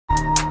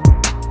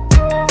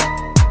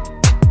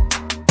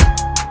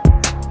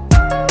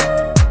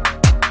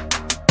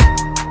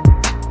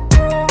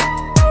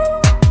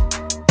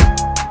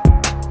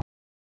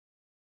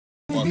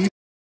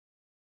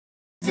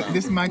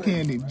This is my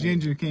candy,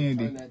 ginger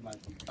candy.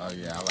 Oh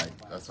yeah, I like.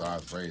 That's what I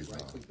was raised on.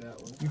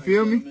 You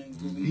feel me?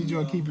 You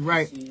gonna keep it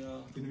right.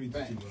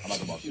 I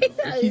like about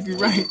Keep it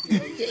right.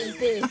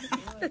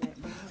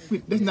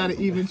 That's not an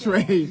even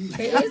trade.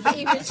 It is an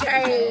even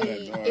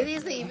trade. It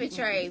is an even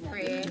trade,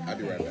 friend. I'll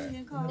be right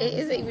back. It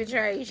is an even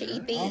trade. You should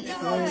eat these.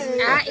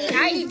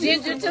 I eat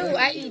ginger too.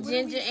 I eat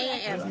ginger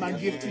and That's apple. my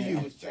gift to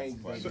you.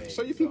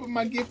 So you people,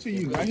 my gift to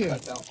you right here.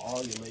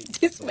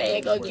 This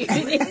man gonna give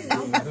me this.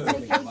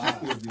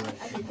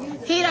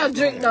 He don't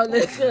drink no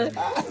liquor.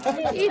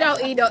 He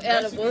don't eat no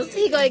edibles.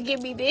 He gonna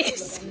give me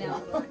this.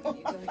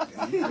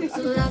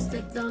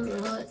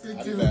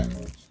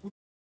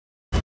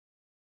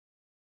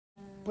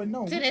 But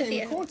no, we can't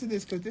record to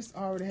this because this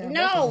already has.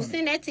 No,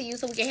 send that to you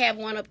so we can have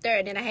one up there.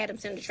 And then I had him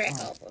send the track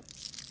over.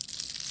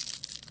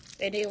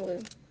 And then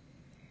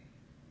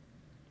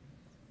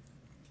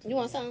we. You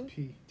want something?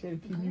 P. Teddy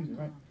P music,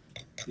 right?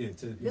 Yeah,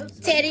 Teddy P.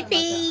 Teddy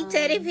P.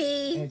 Teddy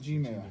P. At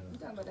Gmail.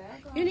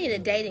 You need a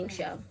dating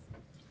show.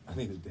 I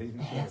need a dating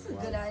show. That's a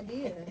good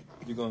idea.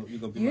 You gonna be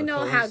You my know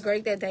co-host? how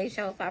great that dating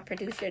show if I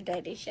produce your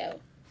dating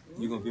show.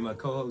 You gonna be my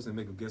co-host and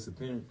make a guest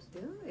appearance? Do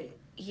it.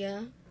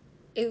 Yeah.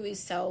 It would be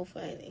so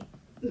funny.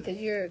 Because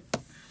your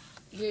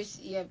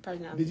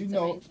personality. Did you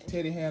know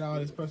Teddy had all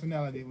this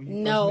personality when you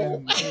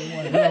No. first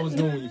met him? What I was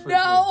doing when you first met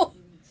No.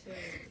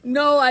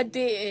 No, I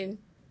didn't.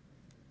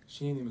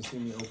 She ain't even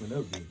seen me open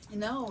up yet.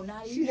 No,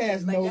 not even. She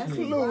has no that's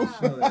clue. wild.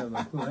 She don't have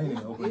no clue. I ain't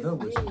even opened up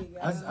with you.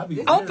 I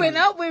be Open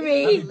up with I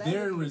me. be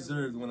very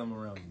reserved when I'm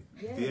around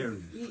you. Yes.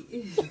 Very.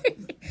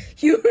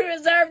 You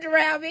reserved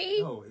around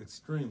me? Oh,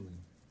 extremely.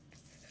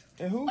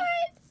 And who? What?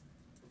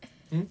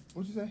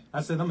 What'd you say?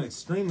 I said I'm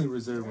extremely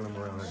reserved when I'm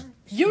around her.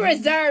 You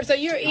reserved, so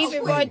you're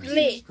even more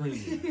lit.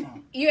 Extremely.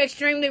 You're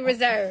extremely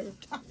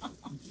reserved.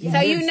 So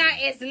you're not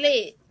as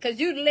lit. Because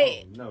you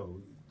lit. Oh, no.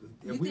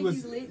 You If we think was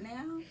he's lit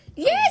now?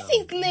 Yes,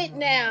 he's lit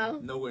now.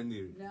 nowhere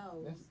near.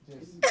 No.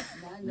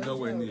 No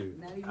Nowhere joke. near.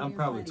 Not even I'm being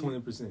probably funny.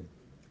 20%.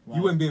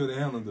 You wouldn't be able to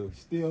handle the.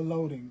 Still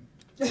loading.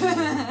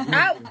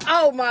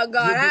 Oh my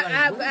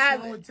God.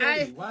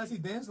 Why is he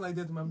dancing like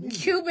that to my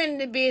music? You've been in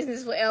the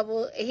business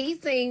forever. He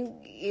think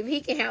if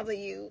he can handle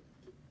you.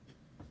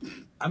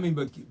 I mean,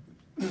 but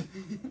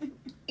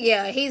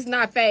Yeah, he's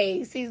not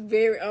phased. He's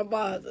very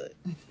unbothered.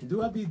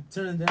 do I be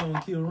turning down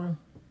when Kill around?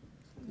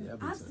 Yeah, I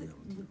be I've turning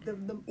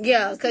seen, down.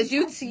 Yeah, because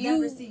you I've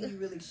never seen you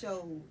really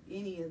show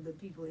any of the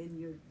people in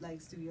your like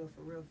studio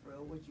for real,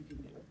 what you can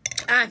do.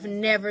 I've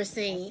never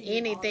seen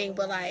anything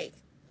but like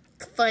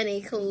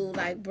funny, cool,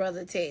 like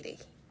Brother Teddy.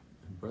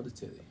 Brother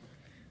Teddy.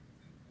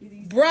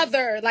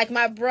 Brother, like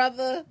my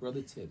brother.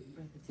 Brother Teddy.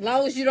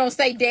 Long as you don't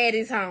say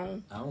Daddy's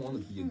home. I don't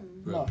want to be a No,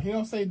 brother. he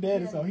don't say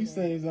daddy, so he says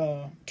Teddy's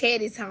home.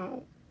 Teddy's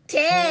home.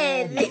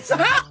 Teddy's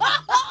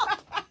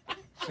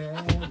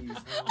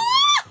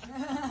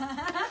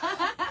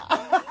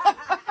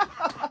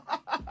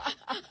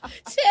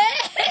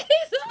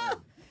Teddy's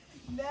home.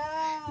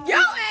 No. Your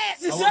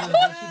ass is I home.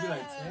 wonder if she'd be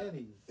like,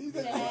 Teddy.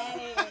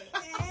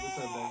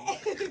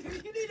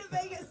 You need to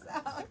make it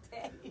sound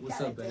Teddy.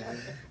 What's up, baby?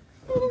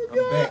 Oh I'm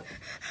back.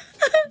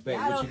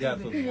 Back. What you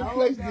got for me?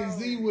 replace the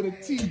Z with a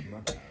T.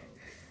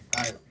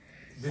 Alright.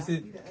 This is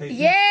KG.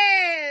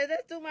 Yeah,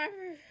 let's do my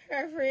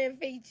her friend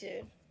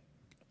feature.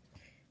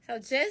 So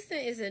Justin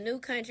is a new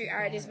country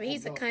artist, but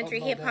he's a country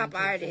hip hop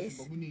artist.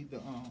 But we need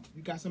the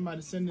you got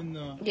somebody sending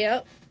the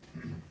Yep.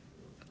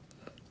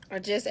 Or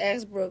just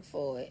ask Brooke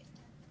for it.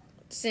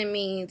 Send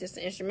me this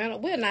instrumental.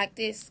 We'll knock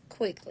this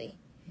quickly.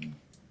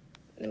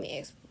 Let me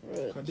ask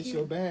Brooke. this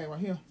your bag right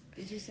here.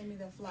 Did you send me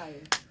that flyer?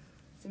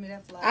 Send me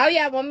that flyer. All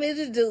y'all want me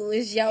to do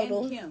is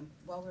yodel. And Kim,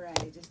 while we're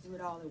at it, just do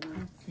it all at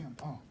once. Kim.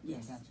 Oh,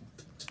 Yes. I got you.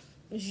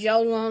 It's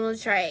yodel on the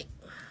track.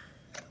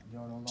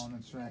 Y'all don't on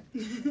the track.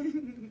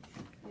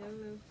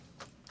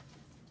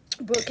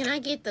 Brooke, can I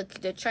get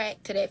the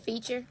track to that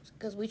feature?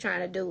 Because we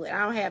trying to do it. I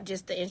don't have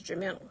just the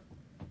instrumental.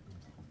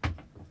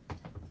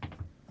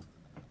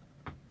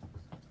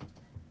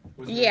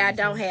 Yeah, I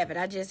don't have it.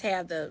 I just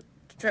have the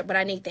track, but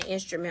I need the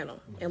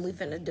instrumental, and we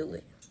finna do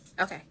it.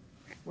 Okay.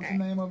 What's the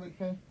name of it,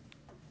 Kay?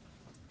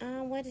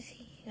 What is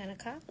he gonna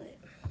call it?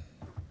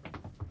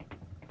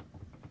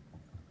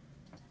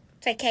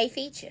 Say K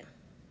feature.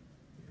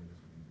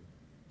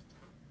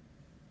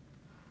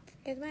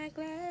 It's my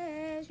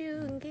glass, you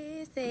can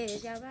kiss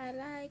it. Y'all might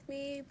like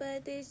me,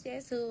 but this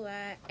just who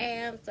I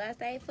am. So I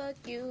say fuck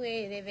you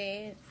in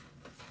advance.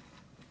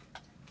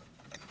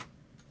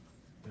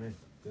 Hey,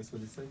 that's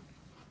what it say.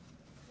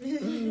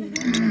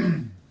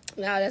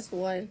 No, that's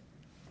one.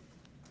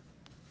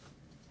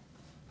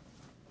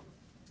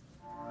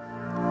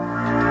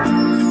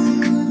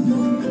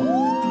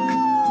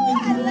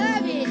 I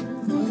love it.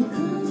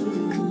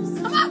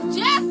 Come on,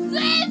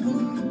 Justin.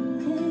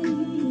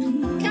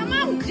 Come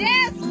on,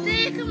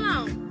 Justin. Come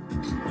on.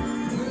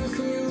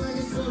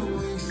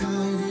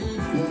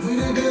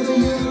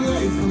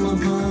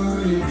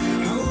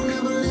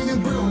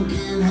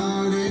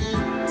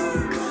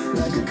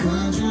 Like a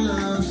country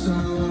love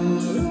song.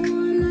 The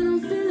one that I'm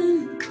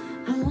feeling,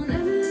 I won't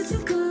ever let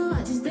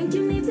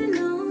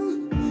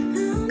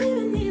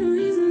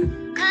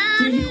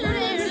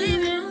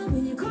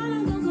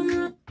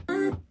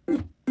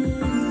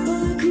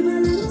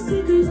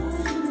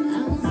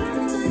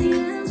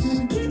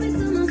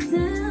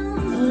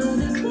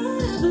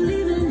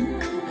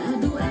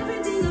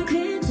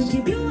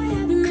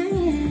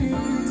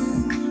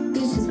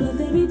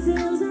You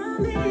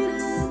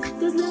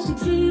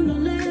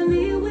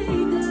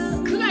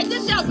like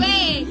this your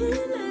bag?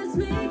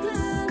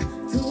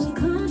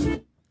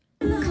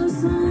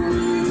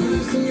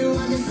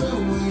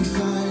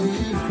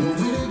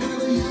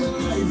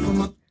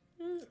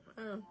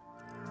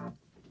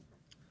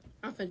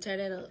 I'm finna tear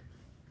that up.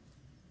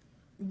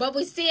 But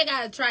we still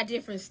gotta try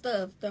different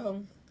stuff,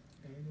 though.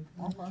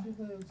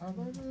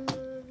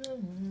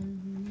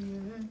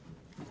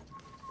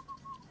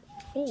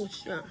 Oh,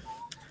 shit.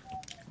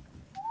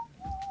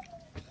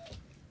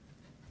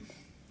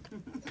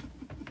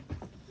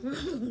 Be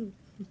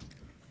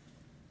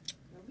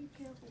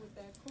careful with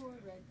that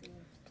cord right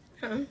there.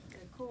 Huh?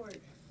 That cord.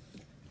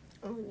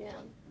 Oh, yeah.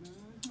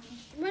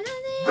 Mm-hmm. We're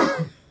not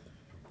there.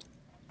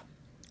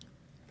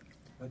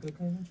 Like a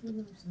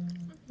country song.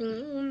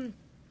 Mm-hmm.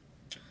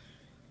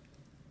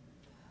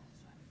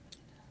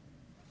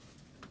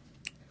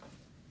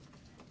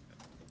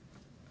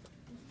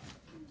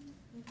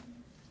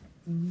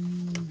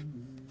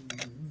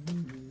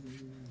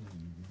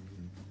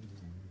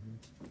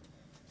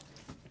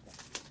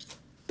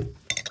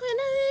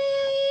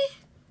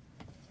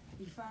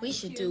 We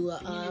should do a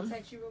Can you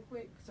text you real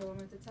quick so I'm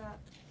at the top?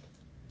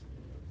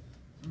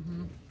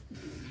 Mm-hmm.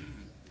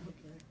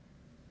 Okay.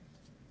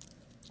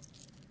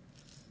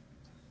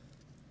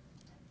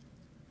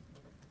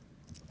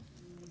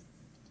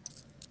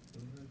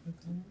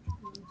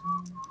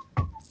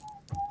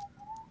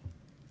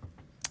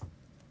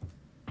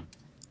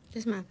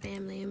 This my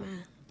family and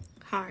my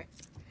heart.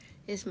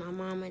 This my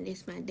mama,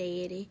 this my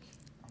daddy,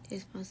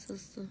 this my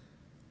sister.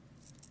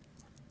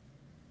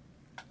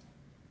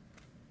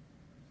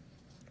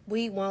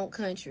 We want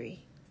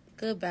country.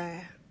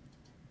 Goodbye.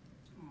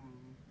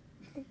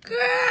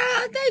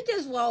 Girl, they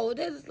just won't.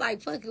 They just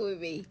like fucking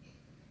with me.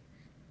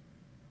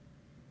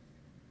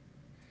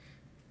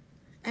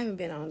 I haven't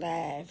been on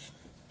live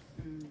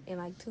in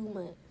like 2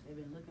 months. They've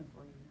been looking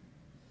for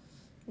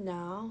you.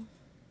 No.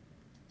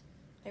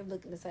 They're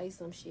looking to say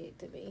some shit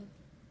to me.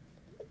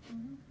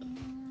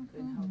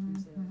 Couldn't help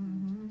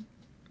themselves.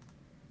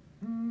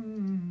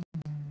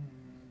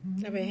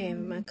 I've been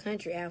having my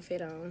country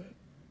outfit on.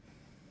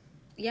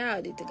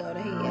 Y'all need to go to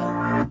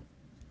hell.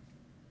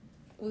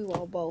 We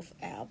want both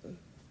albums.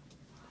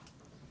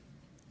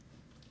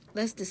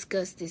 Let's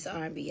discuss this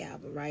R&B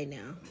album right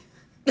now.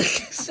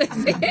 Let's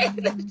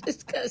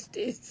discuss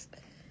this.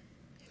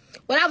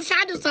 Well, I was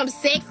trying to do something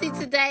sexy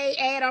today,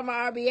 add on my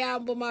R&B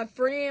album, but my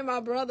friend, my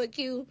brother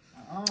Q,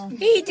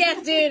 he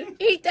just did.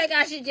 He think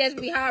I should just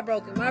be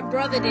heartbroken. My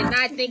brother did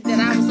not think that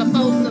I was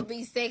supposed to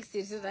be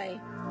sexy today.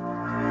 I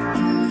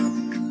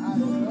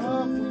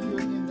love when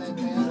you're in that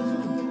band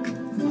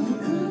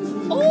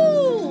Ooh.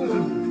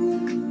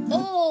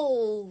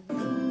 Ooh.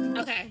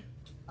 Okay.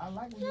 I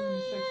like when you're in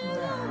sexy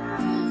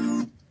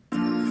band.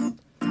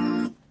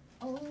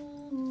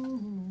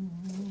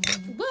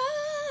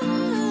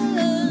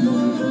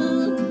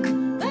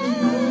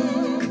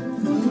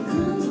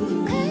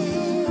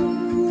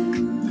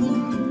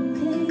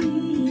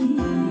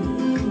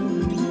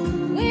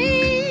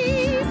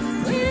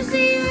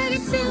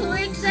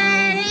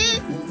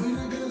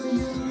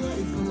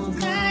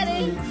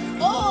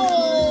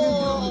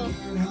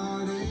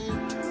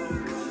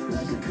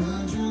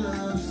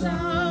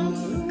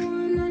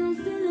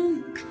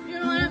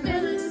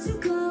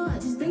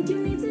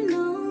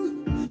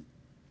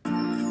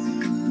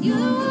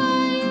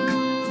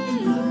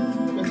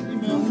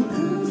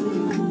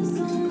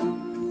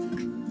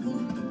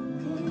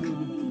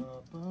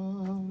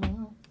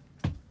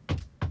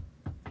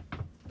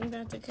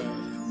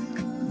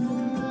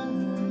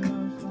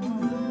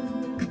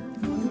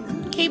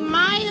 He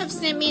might have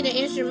sent me the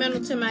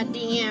instrumental to my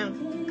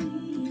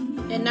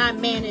DM and not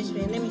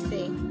management. Let me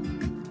see.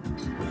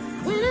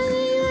 When I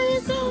see you,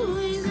 it's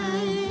always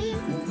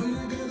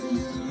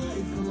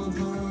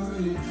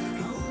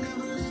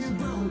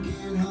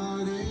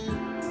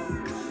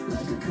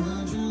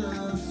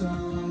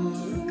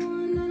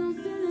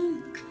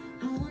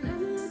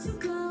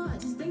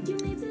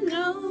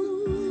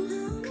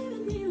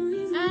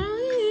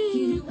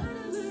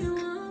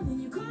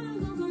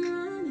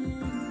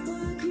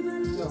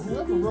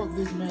Whoever wrote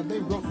this, man, they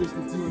wrote this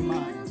with you in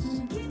mind.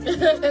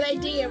 They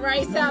did,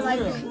 right? Sound like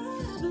me.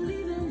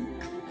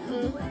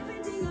 Ooh.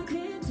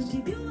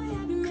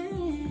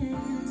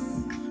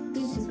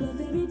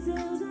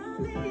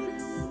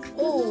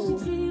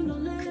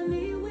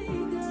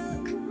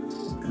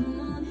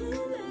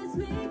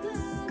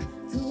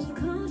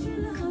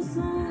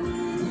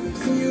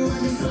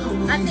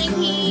 I think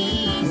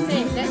he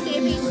said, let's see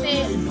if he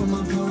said.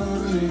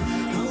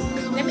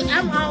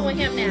 I'm on with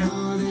him now.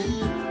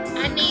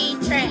 I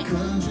need track.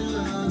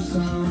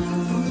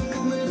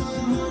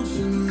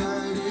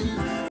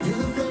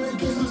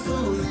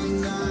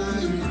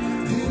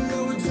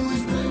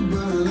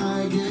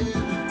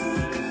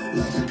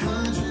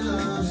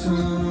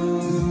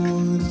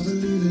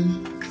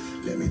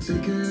 Let me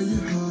take care of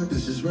your heart.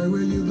 This is right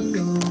where you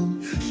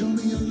belong. Show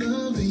me your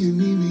love and you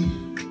need me.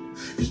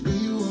 It's been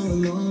you all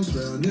along.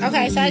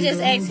 Okay, so I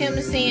just asked him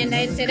to sing.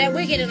 They said that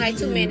we're getting like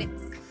 2 minutes.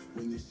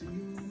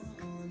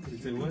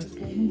 say what?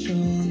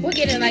 We'll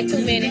get in like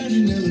 2 minutes.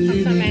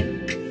 Come back.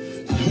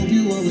 I hope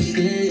you always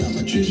stay. I'ma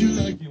treat you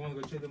like. You want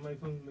to go check the mic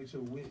for me? Make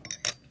sure it's wet.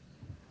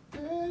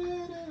 You're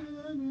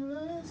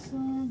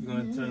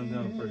going to turn them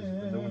down first.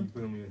 And then when you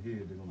put them in your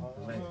head, they're going to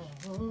flash.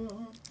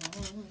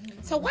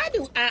 So why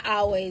do I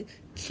always...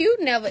 Q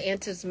never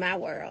enters my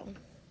world.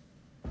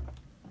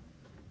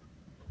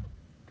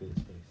 Good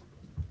space.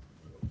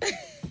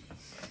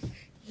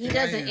 He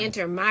doesn't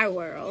enter my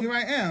world. Here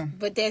I am.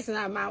 But that's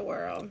not my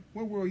world.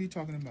 What world are you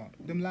talking about?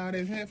 Them loud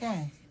ass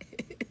headphones.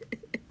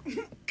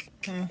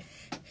 Huh?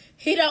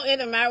 He don't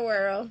enter my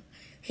world.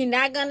 He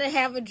not gonna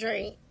have a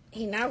drink.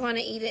 He not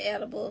gonna eat an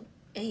edible.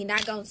 And he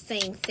not gonna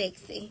sing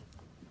sexy.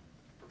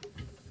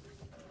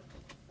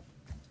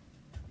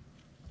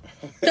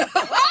 Do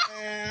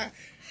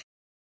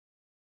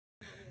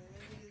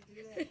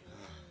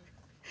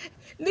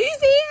you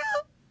see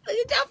him? Look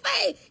at your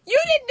face. You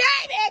did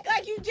not act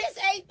like you just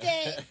ate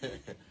that.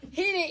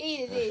 He didn't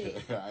eat it,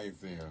 did he? I ain't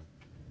seen him.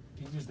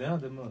 He just down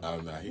them up. Oh,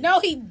 no. No,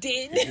 he He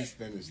didn't. just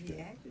finished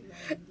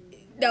it.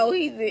 No,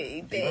 he didn't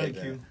eat Thank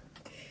that. you.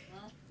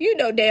 You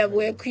know damn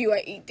well Q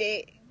ain't eat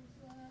that.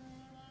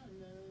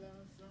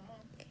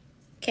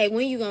 Okay,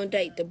 when you gonna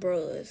date the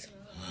bros?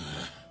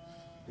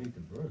 Eat the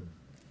brother.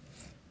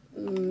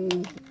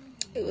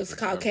 It was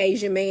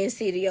Caucasian Man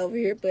City over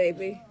here,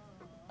 baby.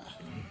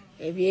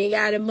 If you ain't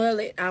got a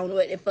mullet, I don't know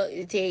what the fuck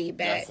to tell you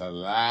about. That's a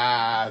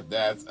lie.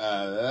 That's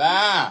a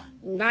lie.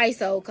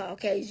 Nice old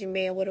Caucasian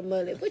man with a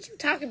mullet. What you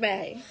talking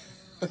about?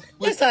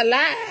 That's a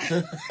lie.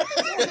 Who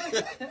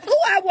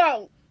I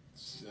want?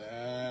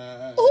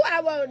 Child. Who I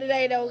want that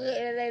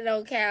ain't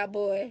no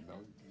cowboy?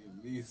 Don't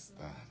get me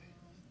started.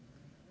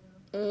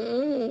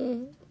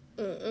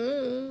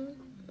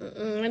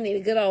 I need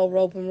a good old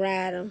rope and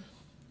ride him.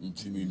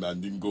 Chini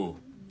Mandingo.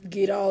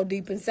 Get all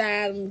deep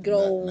inside him.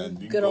 Good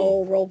Mandingo. good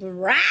old rope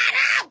and ride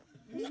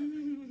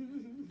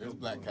him. Those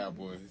black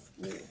cowboys.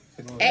 It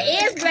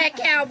is black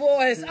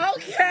cowboys.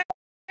 Okay.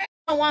 I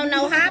don't want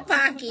no hot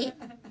pocket.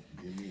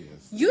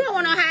 You don't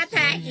want no hot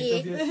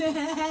pocket.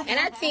 And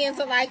I tend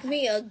to like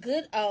me a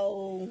good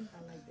old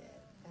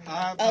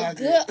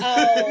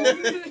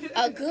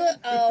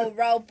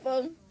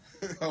roper.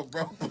 Oh,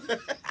 bro.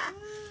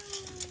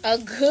 A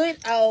good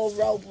old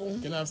roper.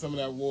 Can I have some of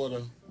that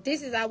water?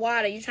 This is our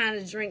water. You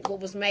trying to drink what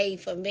was made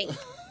for me.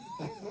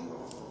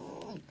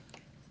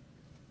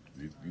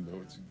 You know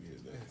what you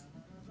did there.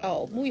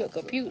 Oh, move your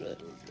computer.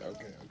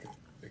 Okay.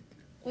 Thank you.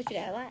 What you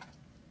got like?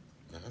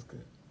 No, that's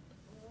good.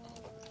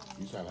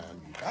 You trying to have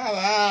me?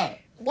 Voila!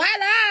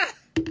 Voila!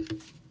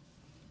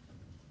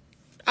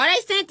 Oh,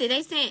 they sent it.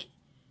 They sent.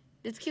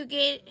 Did Q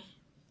get it?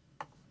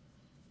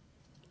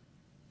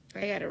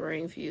 I got a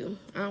ring for you.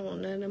 I don't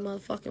want none of them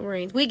motherfucking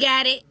rings. We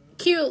got it.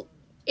 Q.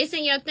 It's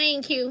in your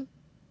thing, Q.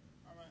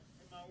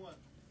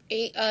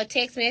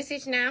 Text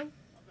message now.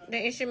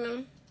 The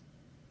instrumental.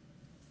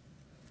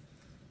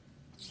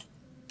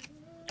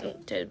 Oh,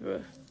 tell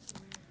bro.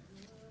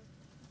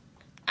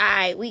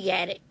 Alright, we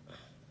got it.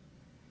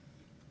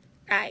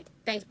 Alright,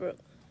 thanks, bro.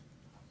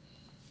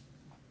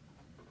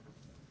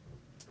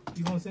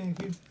 You gonna sing,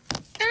 Q?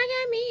 I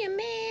got me a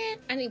man.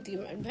 I need to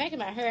get my back of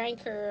my hair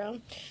ain't curl.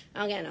 I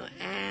don't got no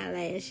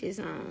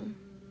eyelashes on.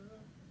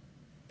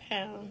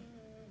 Pound.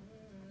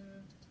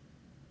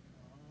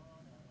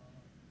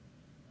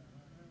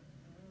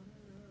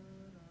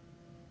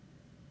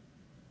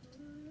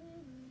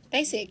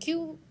 They said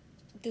Q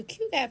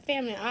got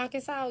family in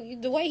Arkansas.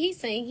 The way he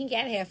sing, he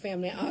gotta have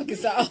family in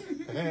Arkansas.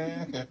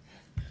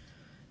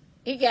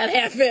 He gotta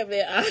have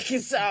family in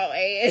Arkansas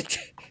and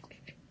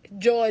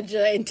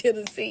Georgia and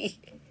Tennessee.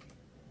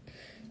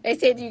 They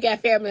said you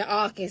got family in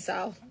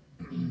Arkansas.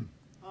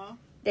 Huh?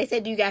 They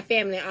said you got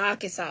family in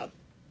Arkansas.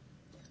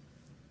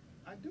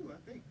 I do, I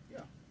think,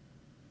 yeah.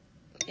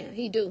 Yeah,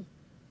 he do.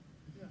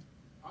 Yeah.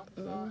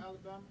 Arkansas,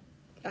 Alabama.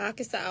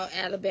 Arkansas,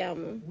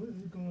 Alabama. What is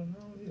going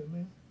on here,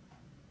 man?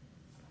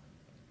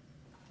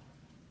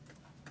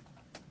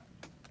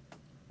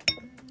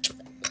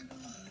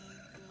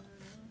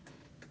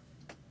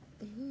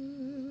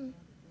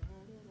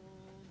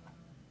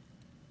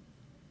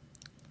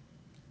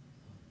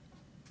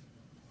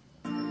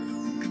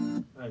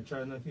 All right,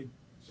 try it now, Q.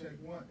 Check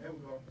one, there we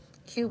go.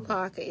 Q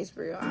Parker is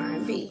real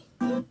R&B.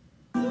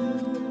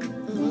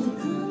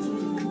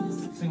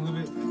 Sing a little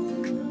bit.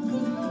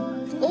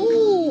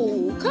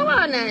 Ooh, come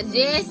on now,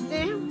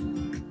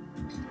 Justin.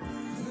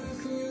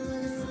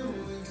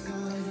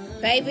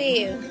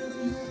 Baby,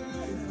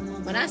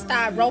 when I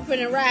start roping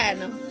and riding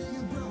them.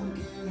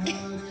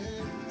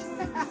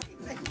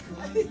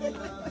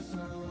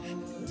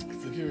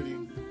 Security.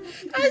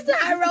 I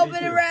start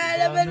roping and riding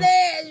them in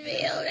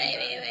Nashville,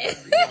 baby.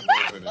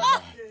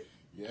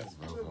 Yes,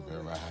 bro. Okay,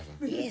 right.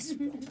 Yes,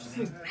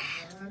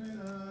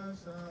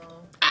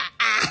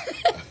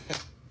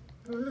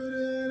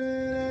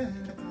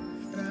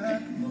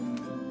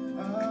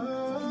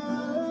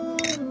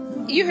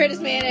 You heard this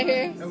man in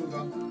here? There we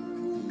go.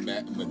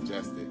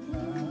 Majestic.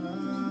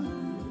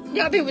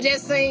 Y'all people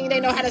just sing, they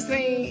know how to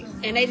sing,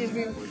 and they just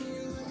be...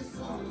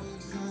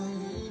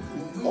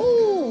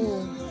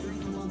 Ooh.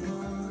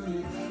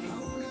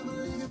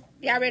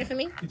 Y'all ready for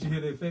me? Did you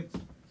hear the effects?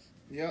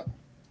 Yep.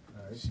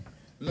 All right.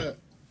 Look,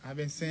 I've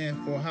been saying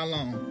for how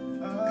long?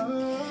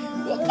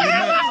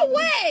 Wow,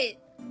 what?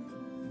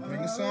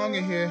 Bring a song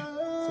in here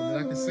so that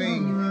I can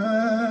sing.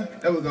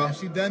 There we go. Have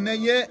she done that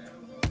yet?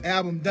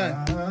 Album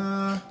done.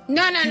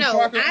 No.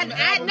 Parker on the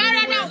No.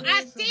 album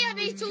I still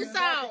need 2 songs.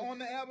 On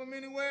the album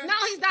anywhere? No,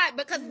 he's not,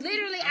 because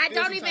literally I feel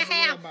don't some even type of way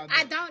have. about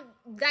I that.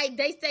 don't.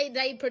 They say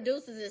they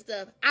producers and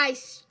stuff. I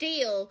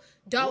still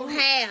don't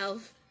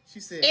have. She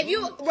said. If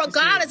you, she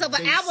regardless said of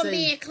an they album say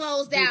being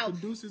closed they out,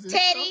 producers and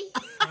Teddy.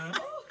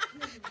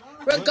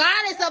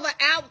 Regardless of an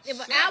album,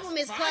 if an album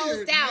is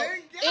closed fired, out,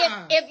 man.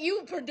 God. if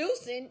you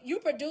producing.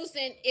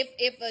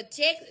 If a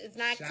check is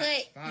not Shots cut,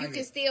 you fired.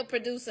 can still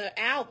produce an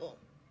album,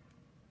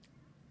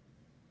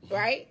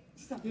 right?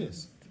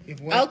 Yes. If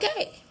what?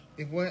 Okay.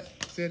 If what?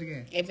 Say it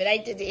again. If it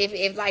ain't,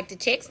 if like the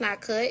check's not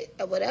cut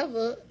or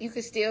whatever, you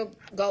can still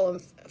go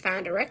and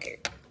find a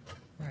record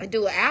and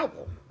do an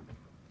album.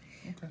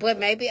 Okay. But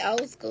maybe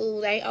old school,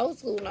 they ain't old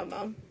school no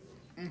more.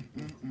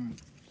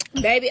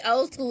 Maybe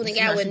old school and See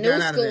got how with she new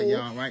got out of that, school.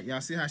 y'all, right? Y'all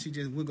see how she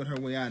just wiggled her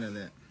way out of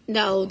that?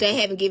 No, they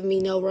haven't given me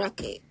no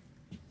record.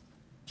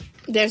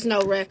 There's no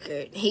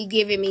record. He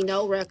giving me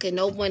no record.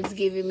 No one's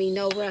giving me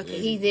no record.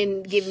 He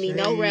didn't give me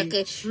no Shade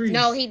record. tree.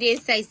 No, he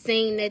didn't say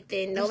sing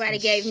nothing. Nobody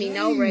gave me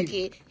no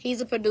record.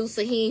 He's a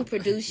producer. He ain't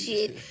produced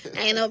shit.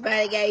 Ain't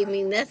nobody gave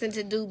me nothing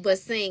to do but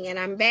sing. And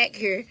I'm back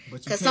here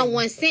But you because can't-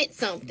 someone sent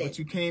something. But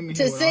you came in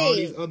To here with all sing.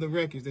 these other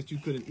records that you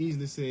could have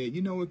easily said,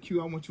 you know what,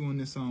 Q, I want you on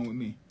this song with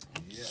me.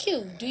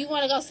 Q, do you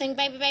want to go sing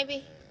Baby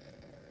Baby?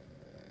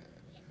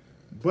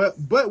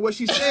 But what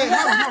she said,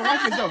 no, right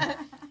here, though.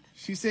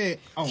 She said,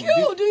 "Oh,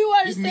 Q, do you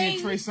want to this me and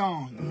sing? Trey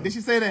song." Did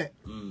she say that?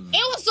 It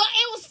was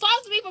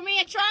supposed to be for me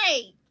and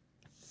Trey.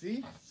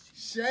 See,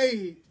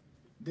 shade,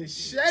 the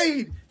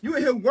shade. You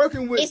in here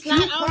working with It's Q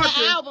not on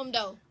Parker. the album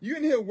though. You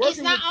in here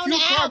working not with on Q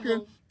the Parker,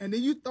 album. and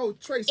then you throw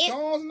Trey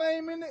Songz's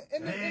name in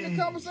the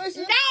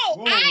conversation.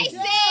 No, I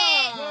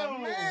said. Oh,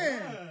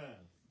 man,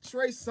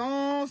 Trey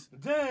Songz.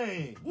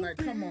 Dang. Like,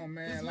 come on,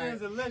 man. This Like,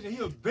 man's a legend.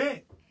 He a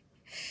vet.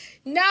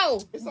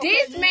 No, it's okay,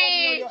 this you want me on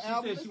man. your She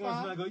album, said it's she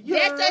wants fine. to go,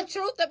 yeah. That's the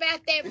truth about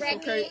that It's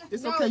record. okay.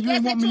 It's No, okay. You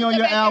that's didn't the want me truth on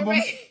your about that album.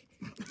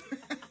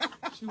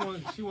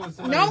 record. She wants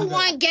somebody No who got-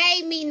 one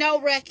gave me no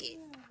record.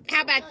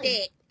 How about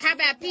that? How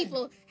about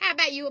people? How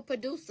about you a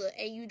producer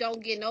and you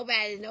don't get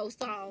nobody no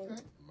song?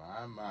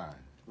 My.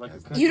 Like a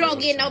That's- country You don't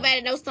road get song.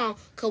 nobody no song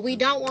because we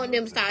don't want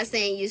them to start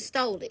saying you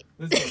stole it.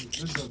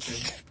 It's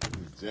okay.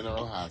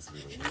 General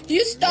Hospital.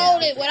 You stole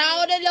it with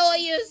all the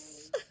lawyers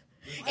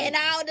and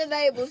all the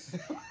labels.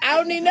 I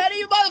don't need none of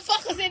you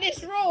motherfuckers in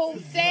this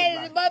room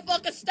saying the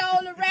motherfucker stole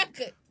the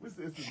record.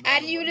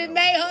 And you done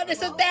made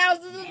hundreds of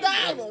thousands of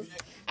dollars.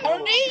 I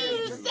don't need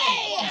you to say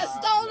I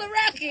stole the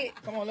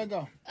record. Come on, let's go.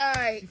 All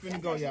right. She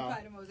finna go, y'all.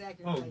 Probably the most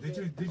accurate Oh, right did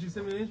there. you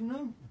send me the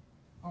instrumental?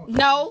 Oh,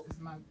 No. it's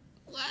not-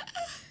 What?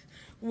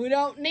 We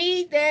don't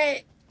need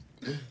that.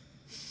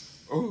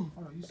 Oh,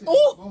 hold on, you said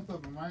Ooh. both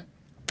of them, right?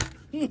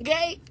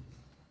 Okay?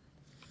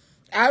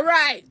 All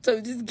right.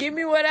 So just give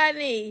me what I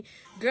need.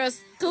 Girl,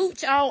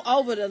 scooch on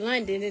over to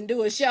London and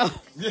do a show.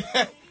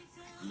 yeah.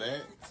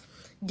 Let's.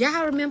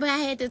 Y'all remember I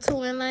had the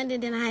tour in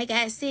London, then I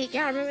got sick.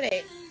 Y'all remember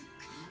that?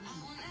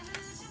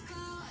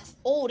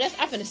 Oh,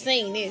 I'm finna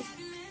sing this.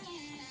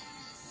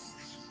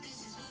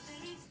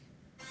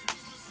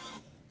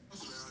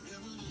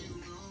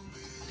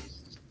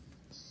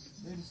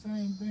 They're the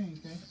same thing,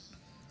 okay?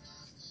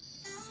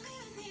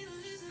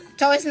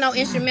 So it's no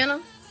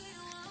instrumental?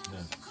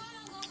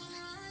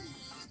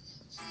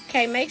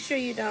 Okay, make sure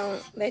you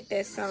don't let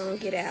that song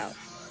get out.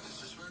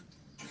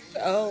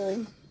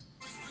 Oh,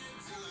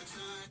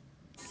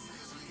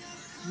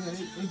 Yeah,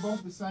 they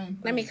both the same thing.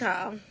 let me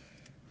call.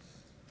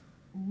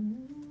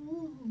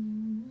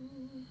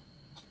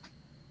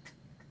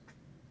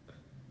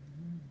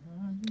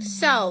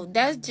 So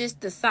that's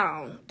just the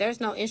song. There's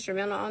no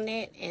instrumental on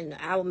that, and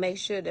I will make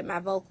sure that my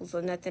vocals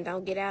or nothing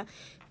don't get out.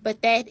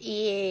 But that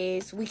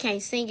is, we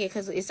can't sing it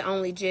because it's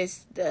only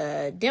just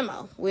the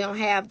demo. We don't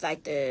have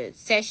like the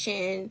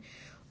session,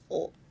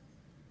 or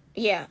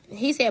yeah.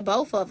 He said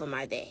both of them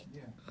are dead.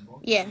 Yeah, both.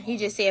 Yeah, he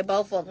just said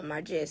both of them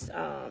are just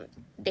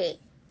dead.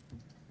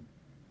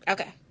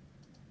 Okay.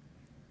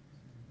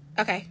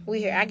 Okay, we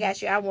here. I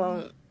got you.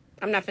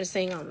 I'm not finna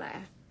sing on live.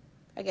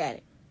 I got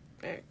it.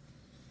 All right.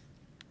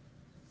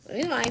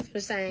 You know I ain't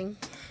finna sing.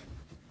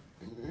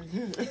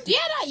 Yeah,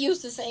 I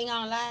used to sing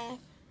on live.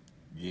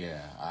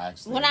 Yeah, I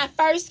actually. When I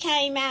first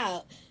came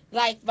out,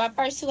 like my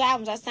first 2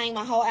 albums, I sang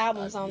my whole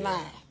albums on yeah.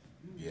 live.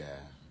 Yeah,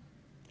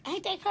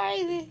 Ain't that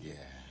crazy? yeah,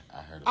 I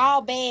heard.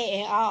 All bad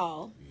and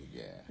all.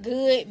 Yeah.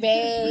 Good,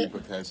 bad.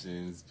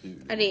 Repercussions.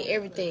 People. I did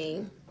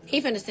everything. He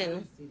finna send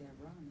them. See that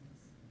rawness.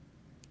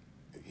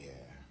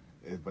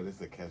 Yeah, but it's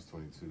a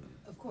catch-22.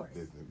 Of course.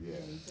 Yeah.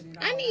 You put it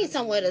I all need out.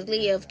 somewhere to live,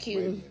 Wait a Q.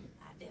 minute.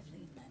 I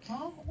definitely think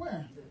Huh?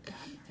 Where?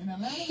 In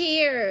Atlanta?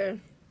 Here.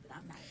 that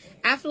I'm not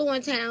there. I flew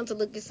in town to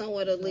look at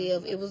somewhere to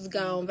live. It was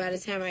gone by the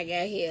time I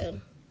got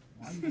here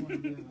Why you want to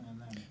live in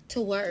Atlanta?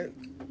 to work.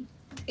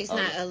 It's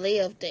not a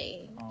live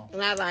thing.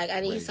 Not like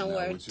I need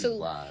somewhere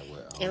to,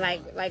 and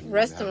like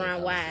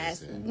restaurant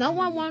wise, no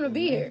one want to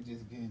be here.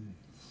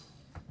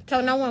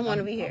 So no one want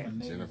to be here.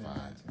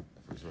 Gentrified,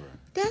 for sure.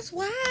 That's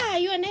why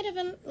you're a native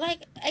and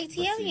like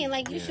ATLian.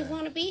 Like you should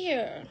want to be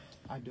here.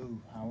 I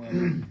do. However,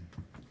 I'm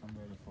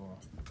ready for.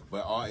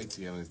 But all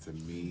ATLians to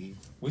me,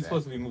 We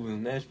supposed to be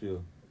moving to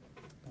Nashville.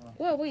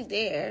 Well, we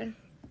there.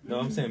 No,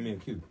 I'm saying me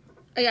and Q.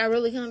 Are y'all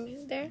really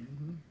coming there?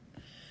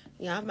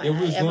 Yeah, I might Yeah, we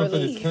not was ever going for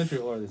leave. this country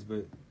artist,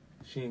 but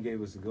she ain't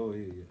gave us a go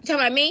ahead yet. You talking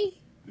about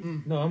me?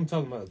 No, I'm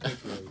talking about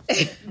country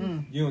artists.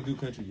 You don't do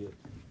country yet.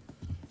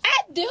 I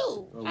do.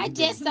 Oh, I we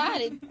just do.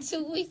 started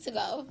 2 weeks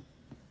ago.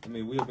 I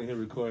mean, we up in here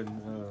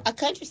recording A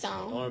country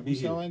song. R&B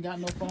So hit. ain't got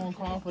no phone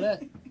call for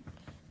that.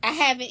 I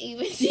haven't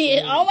even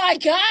did. Oh my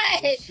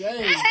god! Shade.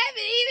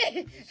 I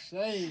haven't even.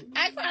 Shade.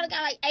 I probably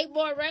got like 8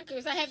 more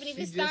records. I haven't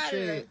even She just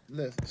started. said,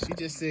 look, she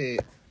just said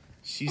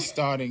she's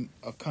starting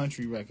a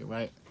country record,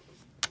 right?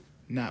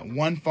 Not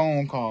one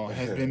phone call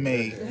has been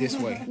made this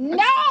way. No,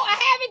 I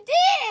haven't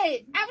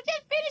did. I was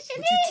just finishing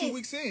But you this. 2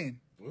 weeks in.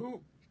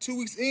 Ooh. 2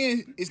 weeks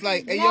in, it's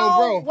like, hey, No, yo,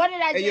 bro. what did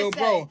I Hey, just yo, say?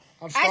 bro.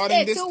 I'm I starting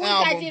said this 2 weeks.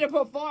 album. I did a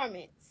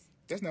performance.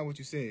 That's not what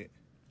you said.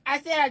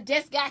 I said I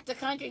just got the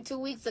country 2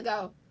 weeks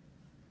ago.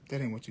 That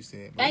ain't what you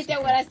said. but Ain't it's that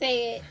okay. what I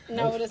said?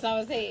 No, that's not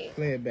what I said.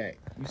 Play it back.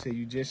 You said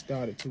you just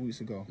started 2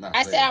 weeks ago. Not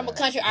I play said it I'm a back.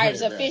 country Play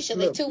artist it back.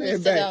 officially Look, 2 play it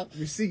weeks back. ago.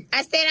 Receipt.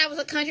 I said I was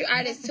a country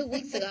artist 2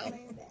 weeks ago.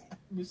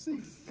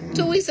 Receipt.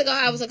 2 weeks ago,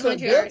 I was a Look,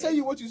 country they'll artist. tell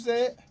you what you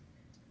said.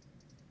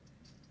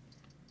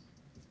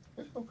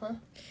 It's okay.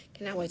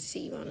 Cannot wait to see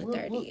you on the We'll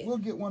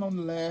 30th. get one on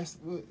the last.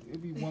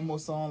 It'll be one more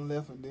song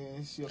left, and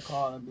then she'll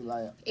call and be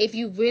like, If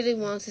you really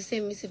want to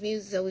send me some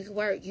music so we can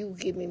work, you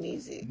give me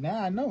music.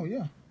 "Nah, I know,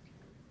 yeah."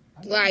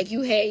 Like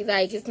you hate,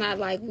 like it's not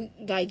like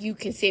like you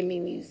can send me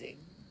music.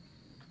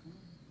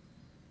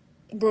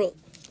 Brooke,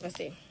 let's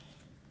see.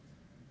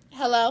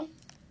 Hello.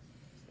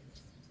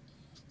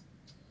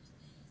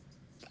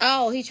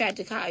 Oh, he tried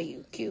to call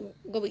you. Q,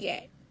 what we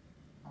got?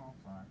 Oh,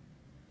 fine.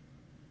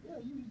 Yeah,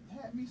 you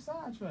had me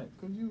sidetracked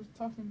because you was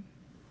talking.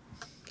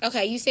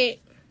 Okay, you said.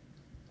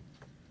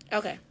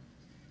 Okay.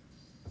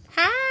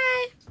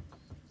 Hi.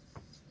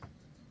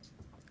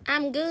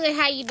 I'm good.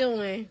 How you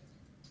doing?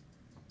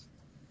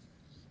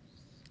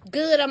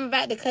 Good. I'm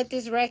about to cut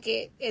this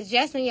record. Is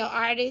Justin your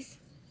artist?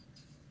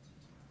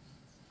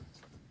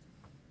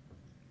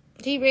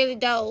 He really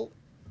dope.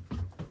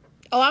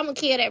 Oh, I'm gonna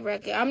kill that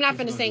record. I'm not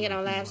gonna sing it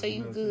on live, so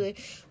you good.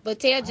 But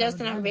tell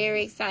Justin I'm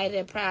very excited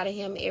and proud of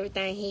him,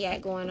 everything he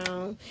got going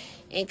on,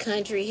 in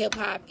country, hip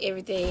hop,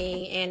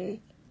 everything, and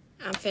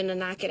I'm finna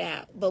knock it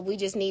out. But we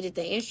just needed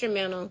the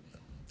instrumental,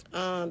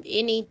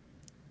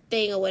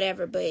 anything or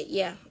whatever. But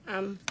yeah,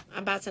 I'm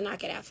about to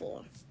knock it out for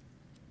him.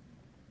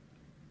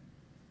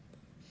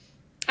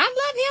 I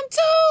love him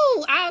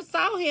too. I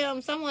saw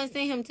him. Someone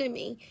sent him to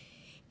me,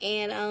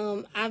 and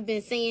I've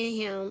been seeing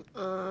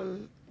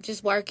him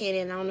just working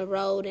and on the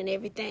road and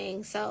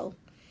everything. So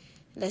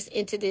let's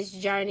enter this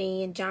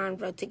journey and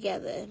genre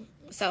together.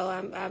 So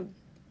I'm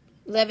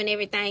loving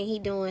everything he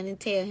doing and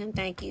tell him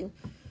thank you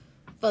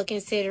for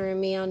considering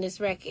me on this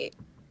record.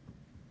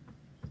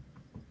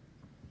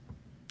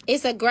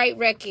 It's a great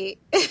record.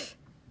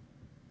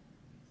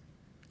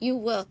 You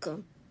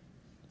welcome.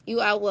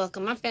 You are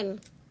welcome. I'm finna.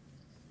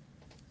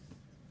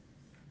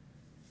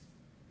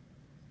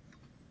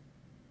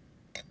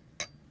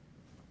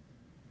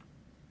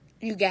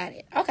 You got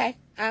it. Okay.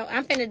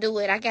 I'm finna do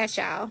it. I got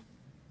y'all.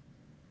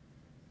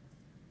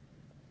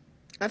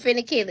 I'm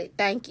finna kill it.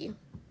 Thank you.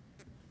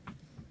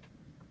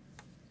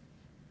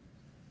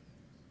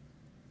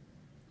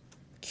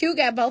 Q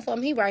got both of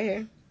them. He right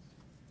here.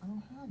 I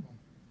don't have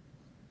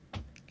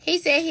them. He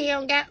said he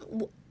don't got...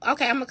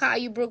 Okay, I'm gonna call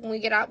you, Brooke, when we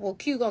get out. Well,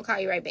 Q gonna call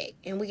you right back.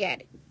 And we got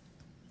it.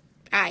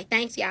 All right.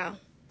 Thanks, y'all.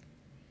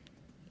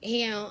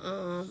 He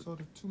don't... So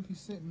the two he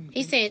sent me.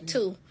 He said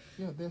 2.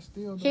 Yeah, they're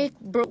still. Hit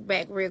Brooke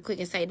back real quick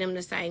and say them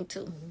the same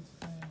 2.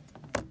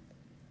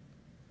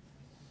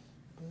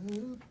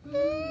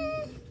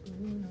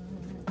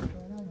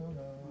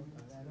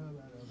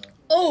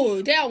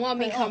 Oh, they don't want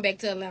me to come back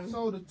to Atlanta.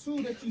 So the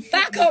two that you If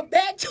I sent me. come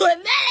back to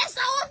Atlanta, it's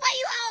over for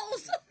you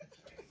hoes.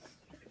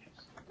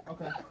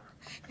 Okay.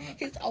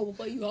 It's over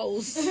for you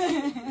hoes.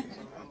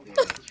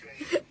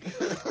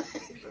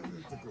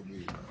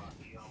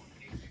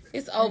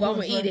 It's over. I'm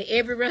gonna eat at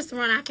every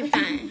restaurant I can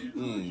find.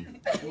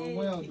 Doing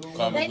well. Doing well.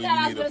 Call me They when thought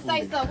I you was need gonna a say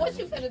foodie. something. What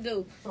you finna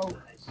do? So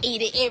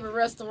Eat at every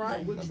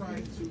restaurant. we're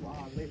trying to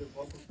lay the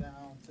vocals down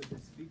to this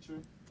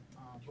feature,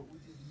 but we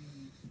just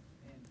need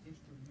an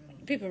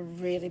instrumental. People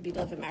really be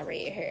loving my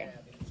red hair.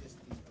 Just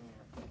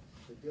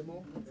the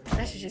demo.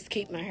 I should just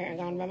keep my hair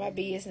going about my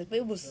business. But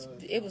it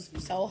was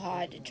so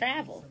hard to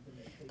travel.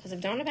 Cause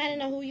if don't nobody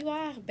know who you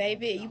are,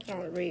 baby, you put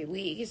on a red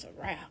wig, it's a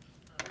wrap.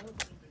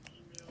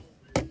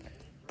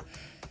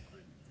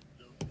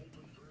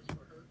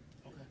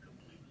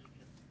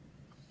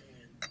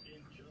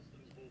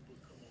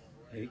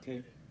 Hey,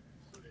 Kim,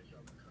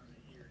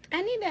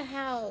 I need a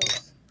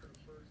house.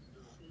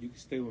 you can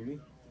stay with me.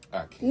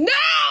 I can't.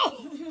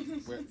 No!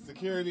 Wait,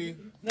 security.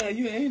 Nah,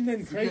 you ain't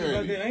nothing crazy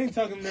about that. I ain't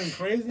talking nothing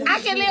crazy. I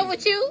can live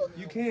with you.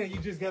 You can. You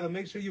just gotta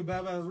make sure you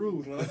abide by the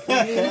rules. When I come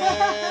in,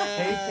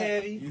 hey,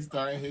 Taddy. He's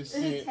starting his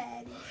shit.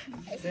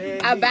 Taddy.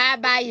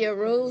 Abide by your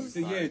rules.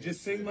 So, yeah,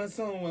 just sing my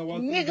song when I walk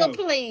through the Nigga, door.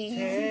 please.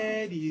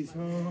 Taddy's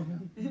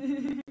home.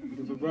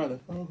 With my brother.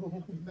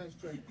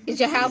 Is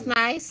your house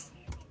nice?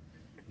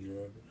 Yeah.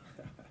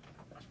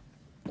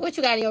 What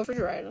you got in your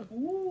refrigerator?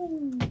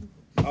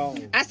 Oh.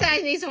 I said I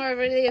need somewhere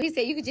to live. He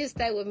said you could just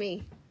stay with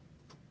me.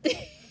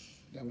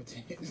 That was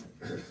it.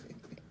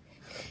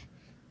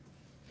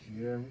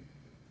 Yeah.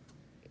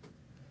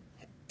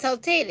 So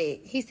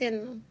Teddy, he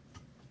said,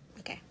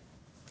 okay.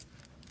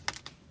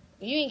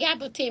 You ain't got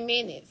but 10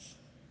 minutes.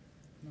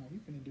 No, you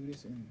finna do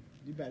this in.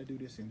 You better do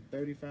this in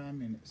 35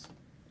 minutes.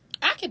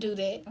 I could do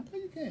that. I know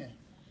you can.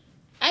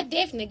 I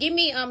definitely. Give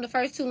me the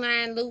first 2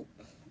 line loop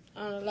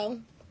on the low.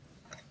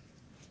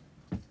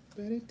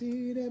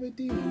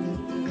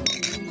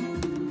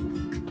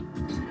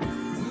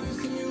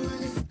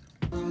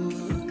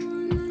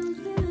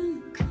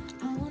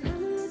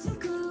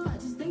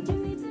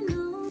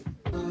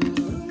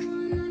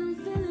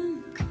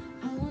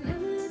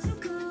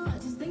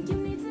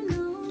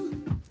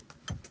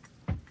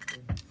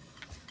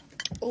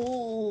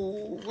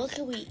 Ooh, what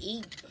can we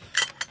eat?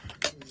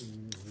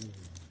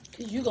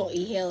 Cause you gonna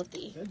eat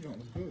healthy. That joint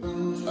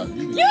was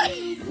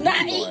good.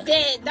 Not eat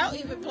that. Don't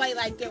even play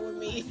like that with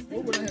me.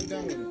 What would I have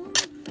done with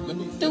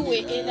it? Do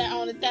it in that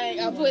on the thing.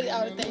 I'll put it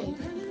on the thing.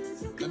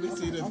 Let me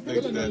see this I'm thing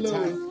feeling a that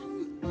little.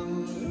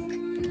 tight.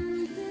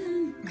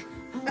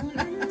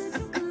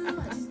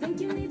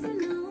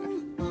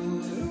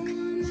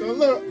 So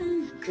look,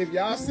 if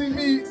y'all see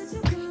me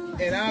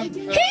and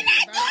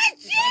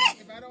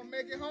if I don't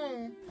make it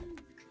home,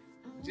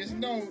 just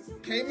know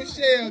K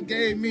Michelle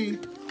gave me. You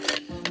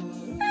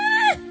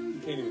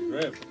can't even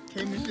grab it.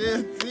 K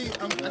Michelle, see,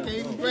 I can't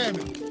even grab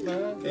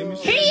it. K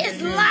Michelle He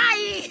is gave me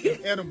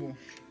lying. edible.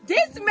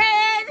 This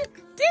man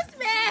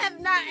have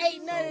not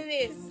ate none of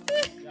this.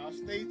 Y'all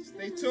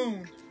stay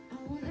tuned.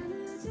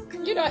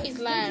 You know he's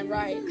lying,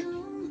 right?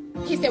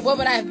 He said, what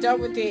would I have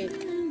done with it?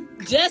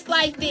 Just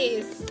like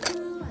this.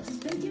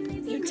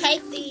 You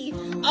take the,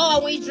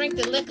 when you drink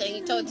the liquor and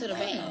you throw it to the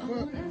bag.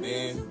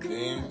 Then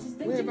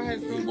Where if I had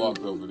he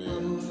walked over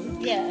there.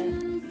 Yeah.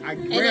 I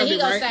then grabbed he it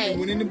gonna right say- and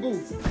went in the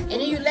booth. And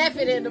then you left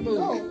it in the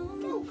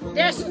booth.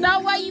 There's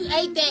no way you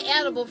ate that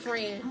edible,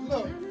 friend.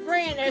 Look,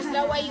 Friend, there's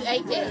no way you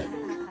ate that.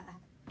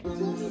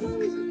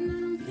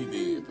 He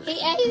did. He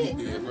ate it.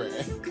 He did,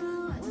 Brad.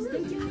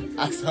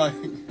 I saw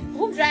him.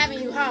 Who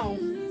driving you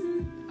home?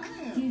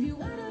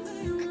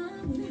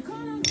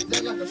 is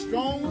that like a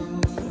strong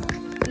one?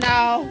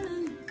 No.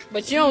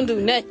 But you don't do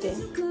nothing.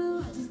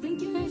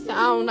 So,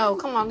 I don't know.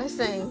 Come on, let's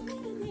sing.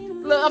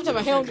 Look, up to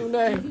my he don't do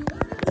nothing.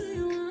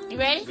 You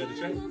ready? Better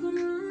check.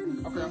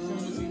 Okay, I'm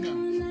sending it to you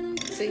now.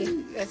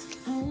 See, let's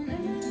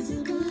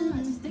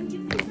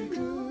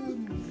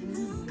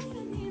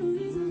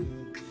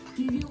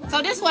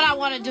So this is what I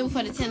want to do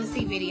for the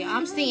Tennessee video.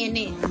 I'm seeing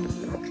this.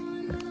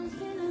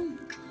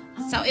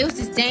 So it was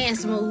this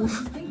dance move.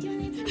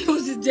 It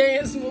was this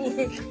dance move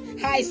in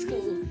high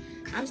school.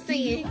 I'm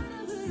seeing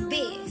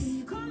this.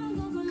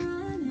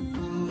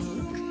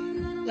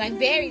 Like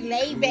very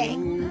laid back.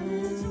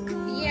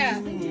 Yeah.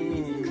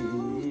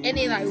 And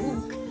then like,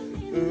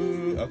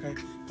 ooh. Okay.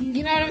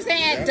 You know what I'm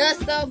saying? Yeah.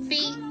 Dust up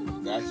feet.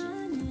 Gotcha.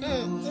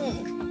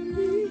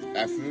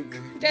 Absolutely.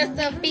 Dust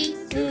up feet.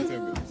 Give it to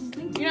me.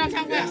 You know what I'm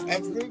talking Yes, about?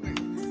 absolutely.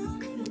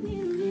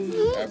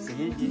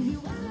 Absolutely.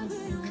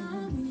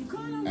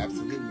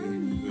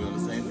 Absolutely. We're on the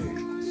same page.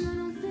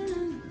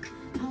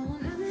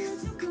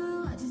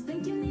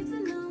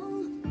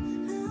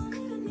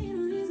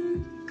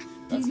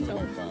 That's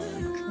gonna be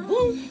fine.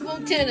 Boom, boom,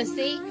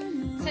 Tennessee.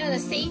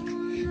 Tennessee.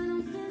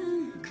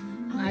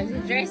 I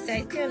just dress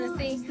say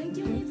Tennessee.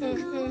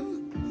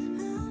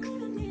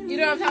 You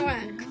know what I'm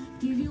talking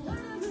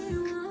about?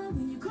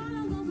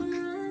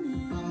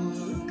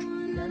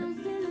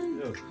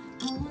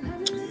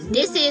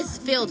 This is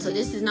filter.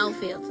 This is no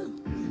filter.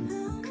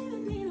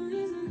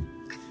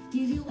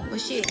 Well,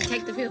 shit,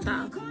 take the filter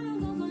off.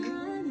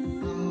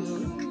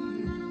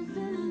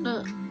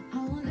 Look.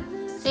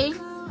 See?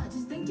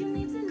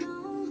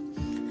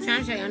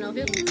 Trying to show y'all no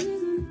filter.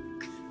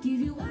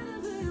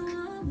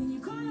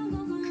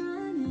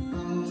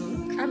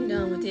 I'm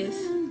done with this.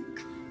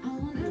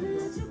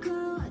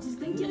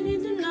 You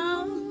need to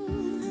know.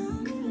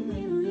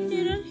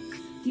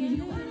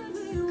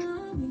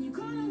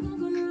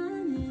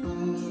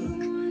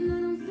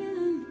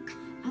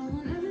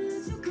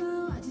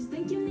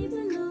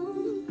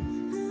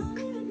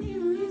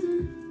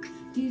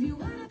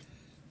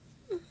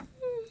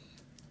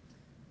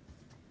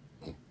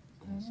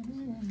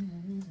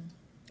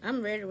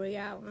 I'm ready with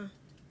y'all.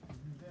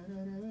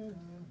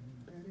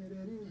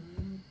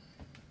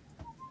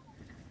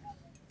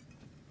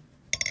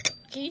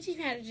 Can you teach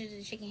me how to do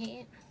the chicken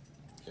head?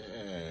 Yeah.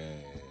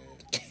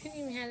 Can you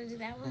teach me how to do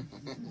that one?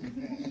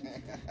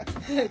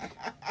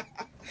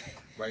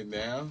 Right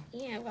now?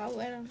 Yeah, well,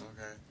 what? Okay.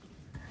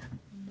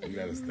 You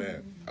gotta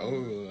step.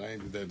 Oh, I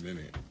ain't did that in a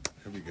minute.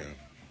 Here we go.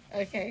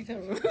 Okay,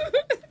 come on.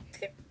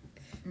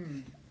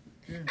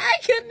 I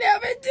could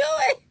never do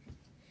it.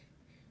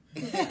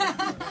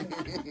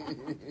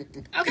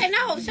 Okay,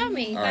 no, show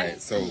me. All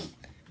right, so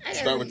I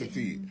start gotta- with the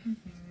feet.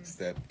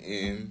 Step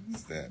in,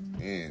 step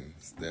in,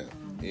 step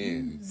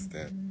in,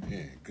 step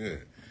in.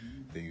 Good.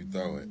 Then you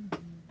throw it.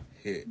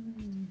 Hit.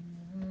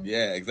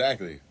 Yeah,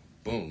 exactly.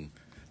 Boom.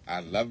 I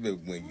love it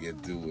when you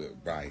do it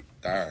right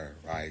there,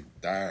 right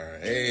there.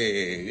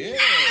 Hey, yeah.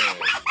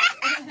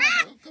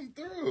 Come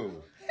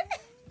through.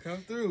 Come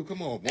through.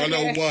 Come on.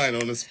 101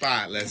 on the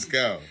spot. Let's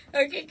go.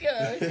 Okay,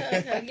 good.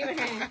 Give me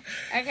a hand.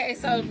 Okay,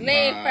 so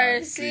leg 5,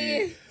 first.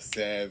 6,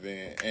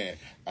 7, and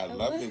I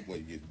love it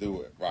when you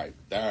do it right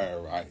there,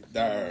 right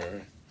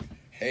there.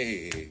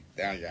 Hey,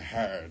 down your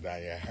hair,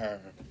 down your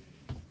hair.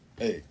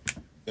 Hey,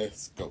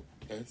 let's go,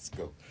 let's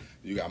go.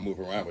 You gotta move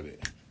around with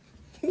it.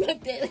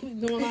 Look that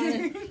doing all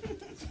that.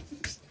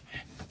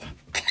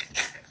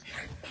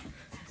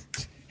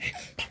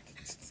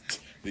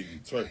 Then you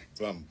twerk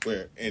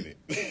somewhere in it.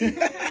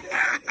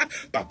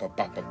 Ba ba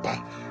ba ba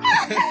ba.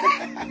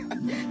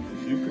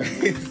 You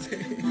crazy?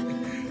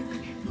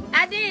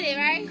 I did it,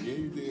 right? Yeah,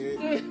 you did.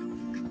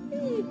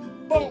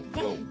 Boom,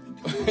 boom.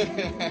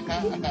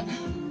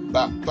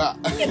 Ba ba.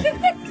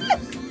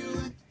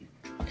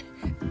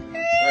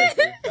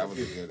 That was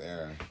a good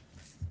era.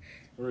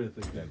 I really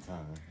think that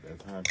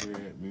time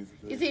period, music.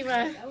 You see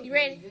my, you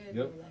ready?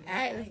 Yep. All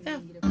right, let's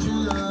go. I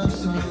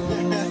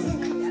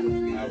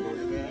wrote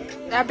it down.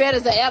 I bet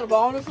it's an edible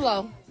on the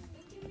floor.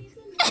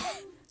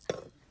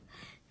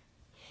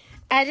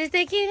 I just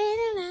think it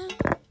in and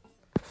out.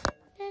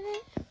 Okay,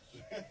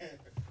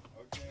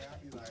 I'll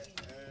be like,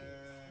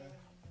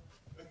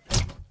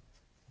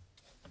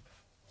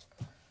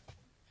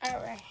 All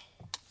right.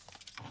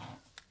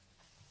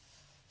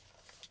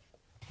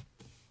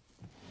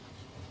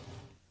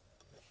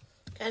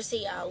 I'll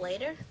see y'all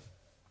later.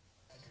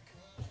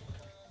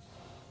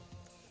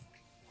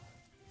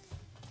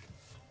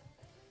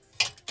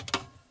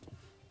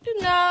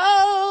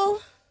 No.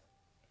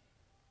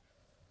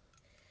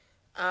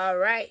 All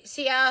right.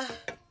 See y'all.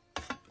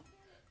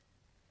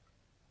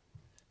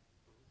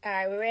 All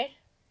right, we ready?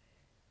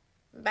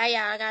 Bye, y'all.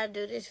 I gotta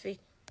do this for you.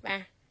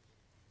 Bye.